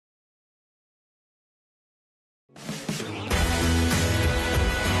Hi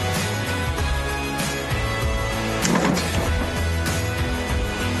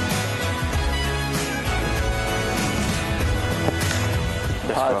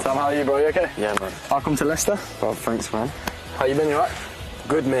Tom, how are you, bro? You okay? Yeah, man. Welcome to Leicester. Well, thanks, man. How you been, you alright?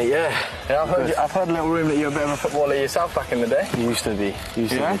 Good, mate, yeah. Yeah, I've heard a little rumour that you were a bit of a footballer yourself back in the day. Used to be. We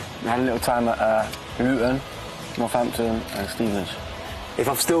had a little time at Luton, Northampton and Stevenage. If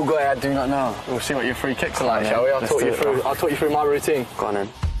I've still got it, I do not know. We'll see what your free kicks are like, shall we? I'll talk you through my routine. Go on then.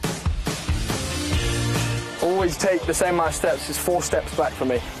 Always take the same amount of steps. It's 4 steps back for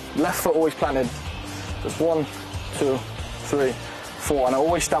me. Left foot always planted. Just 1, 2, 3, 4, and I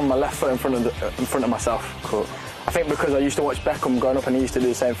always stand my left foot in front of myself. Cool. I think because I used to watch Beckham growing up and he used to do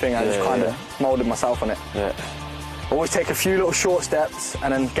the same thing, I just kind of moulded myself on it. Yeah. Always take a few little short steps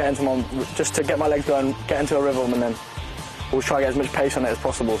and then get into just to get my legs going, get into a rhythm, and then always try to get as much pace on it as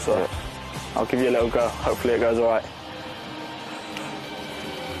possible. So I'll give you a little go. Hopefully it goes all right.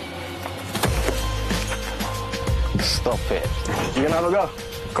 Stop it. You gonna have a go?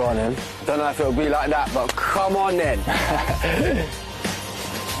 Go on then. Don't know if it'll be like that, but come on then.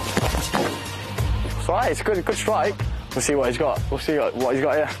 It's all right, it's a good strike. We'll see what he's got. We'll see what he's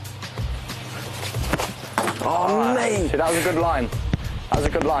got here. Oh, mate. See, that was a good line. That was a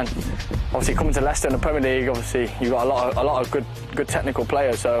good line. Obviously, coming to Leicester in the Premier League, obviously, you've got a lot of good technical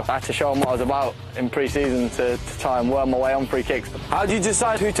players, so I had to show them what I was about in pre-season to try and worm my way on free kicks. How do you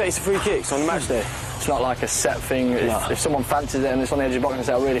decide who takes the free kicks on the match day? It's not like a set thing. If someone fancies it and it's on the edge of the box and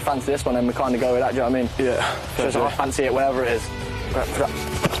say, I really fancy this one, then we kind of go with that, do you know what I mean? Yeah. So I fancy it wherever it is.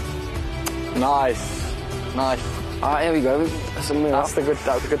 Nice. Nice. All right, here we go. That's a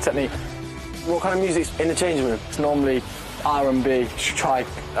good technique. What kind of music's in the changing room? It's normally R&B,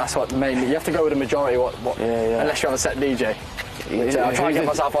 that's what mainly. You have to go with the majority, unless you're on a set DJ. I'll try and get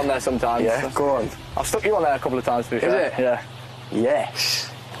myself on there sometimes. Yeah, go on. I've stuck you on there a couple of times, to be fair. Is it? Yeah. Yes.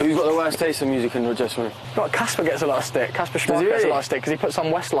 Who's got the worst taste in music in the dressing room? Casper gets a lot of stick. Casper Schmark gets a lot of stick because he puts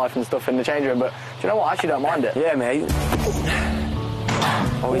on Westlife and stuff in the changing room, but do you know what? I actually don't mind it. Yeah, mate.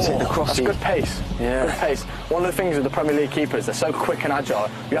 Oh, he's hit the crossy. That's good pace. Yeah. Good pace. One of the things with the Premier League keepers, they're so quick and agile,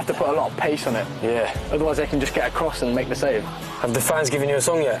 you have to put a lot of pace on it. Yeah. Otherwise they can just get across and make the save. Have the fans given you a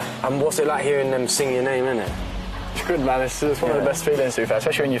song yet? And what's it like hearing them sing your name, innit? It's good, man. It's one of the best feelings, to be fair,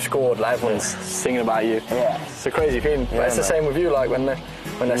 especially when you've scored, like everyone's singing about you. Yeah. It's a crazy feeling. But it's the same with you, like when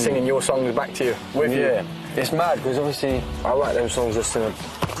they're singing your songs back to you, with you. It's mad, because obviously I write them songs just in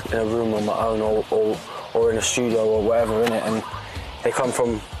a room on my own or in a studio or whatever, innit? And they come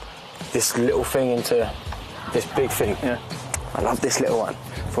from this little thing into this big thing. Yeah. I love this little one.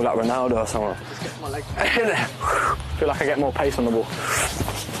 I feel like Ronaldo or someone. My leg. I feel like I get more pace on the ball.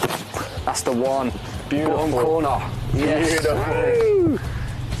 That's the one. Beautiful. Bottom corner. Yes. Beautiful.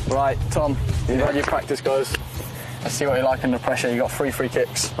 Right, Tom, you've had your practice goes. Let's see what you like under pressure. You got 3 free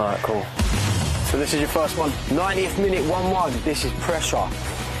kicks. All right, cool. So this is your first one. 90th minute, 1-1. This is pressure.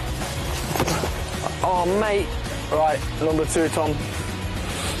 Oh, mate. Right, number 2, Tom.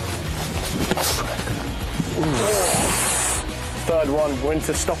 Third one. We're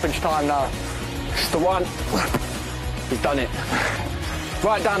into stoppage time now. It's the one. He's done it.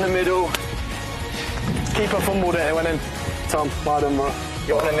 Right down the middle. Keeper fumbled it, it went in. Tom, well done, bro.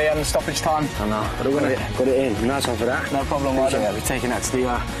 You won in the end, stoppage time. I know. Got it in. Nice one for that. No problem, well done. We're taking that to the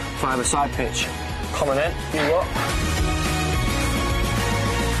 5-a-side pitch. Coming in. You what?